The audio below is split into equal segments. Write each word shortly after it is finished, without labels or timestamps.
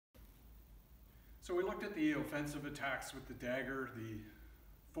So we looked at the offensive attacks with the dagger, the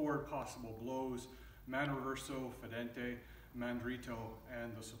forward possible blows, man reverso, fedente, mandrito,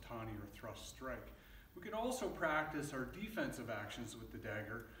 and the sottani or thrust strike. We could also practice our defensive actions with the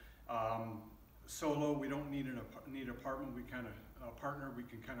dagger. Solo, we don't need a partner. We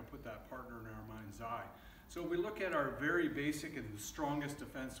can kind of put that partner in our mind's eye. So we look at our very basic and the strongest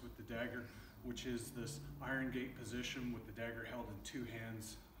defense with the dagger, which is this iron gate position with the dagger held in two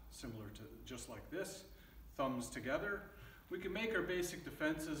hands, similar to just like this, thumbs together. We can make our basic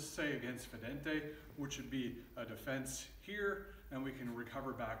defenses, say against fedente, which would be a defense here, and we can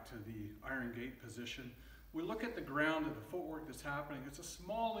recover back to the iron gate position. We look at the ground and the footwork that's happening. It's a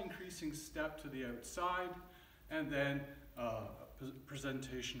small increasing step to the outside, and then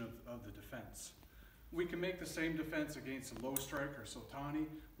presentation of the defense. We can make the same defense against a low strike or sottani.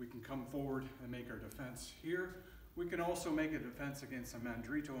 We can come forward and make our defense here. We can also make a defense against a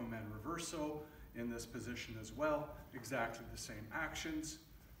mandrito and man reverso in this position as well. Exactly the same actions.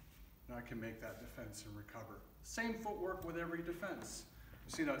 And I can make that defense and recover. Same footwork with every defense.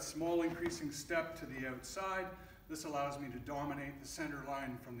 You see that small increasing step to the outside. This allows me to dominate the center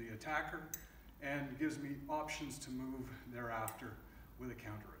line from the attacker and gives me options to move thereafter with a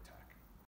counterattack.